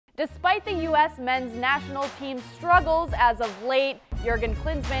Despite the U.S. men's national team's struggles as of late, Jurgen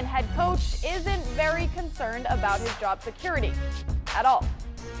Klinsmann, head coach, isn't very concerned about his job security at all.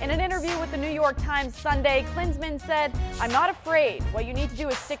 In an interview with the New York Times Sunday, Klinsmann said, "I'm not afraid. What you need to do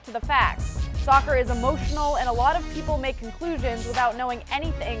is stick to the facts. Soccer is emotional, and a lot of people make conclusions without knowing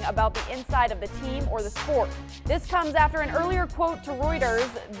anything about the inside of the team or the sport." This comes after an earlier quote to Reuters,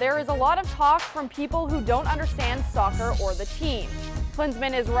 "There is a lot of talk from people who don't understand soccer or the team."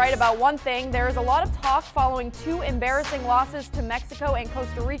 Klinsmann is right about one thing. There is a lot of talk following two embarrassing losses to Mexico and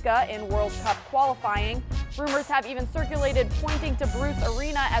Costa Rica in World Cup qualifying. Rumors have even circulated pointing to Bruce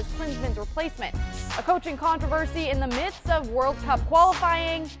Arena as Klinsmann's replacement. A coaching controversy in the midst of World Cup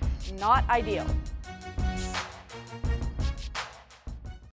qualifying, not ideal.